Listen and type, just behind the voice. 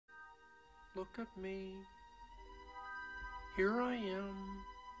Look at me. Here I am.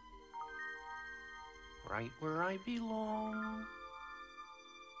 Right where I belong.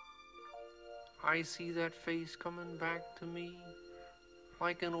 I see that face coming back to me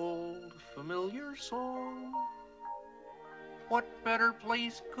like an old familiar song. What better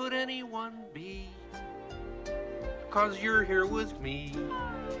place could anyone be? 'Cause you're here with me.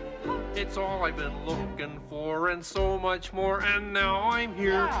 It's all I've been looking for and so much more. And now I'm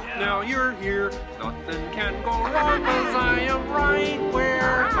here, now you're here. Nothing can go wrong 'cause I am right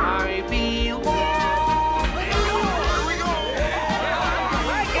where I belong. Here we go!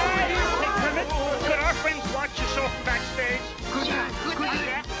 Hi guys! Hey Kermit, could our friends watch the show from backstage? Could you do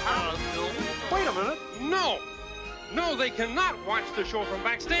that? No. Wait a minute. No, they cannot watch the show from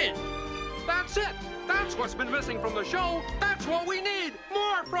backstage. That's it. That's what's been missing from the show. That's what we need.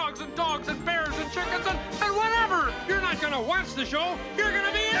 More frogs and dogs and bears and chickens and whatever. You're not going to watch the show. You're going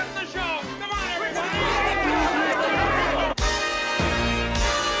to be in the show. Come on, everybody.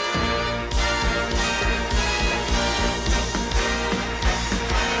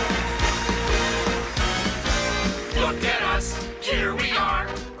 Look at us. Here we are.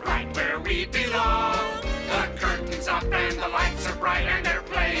 Right where we belong. The curtain's up and the lights are bright and they're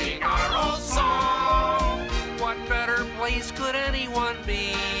playing our old song. What better place could anyone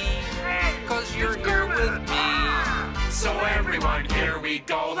be? 'Cause you're here with me. So everyone, here we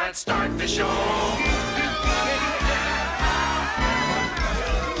go. Let's start the show.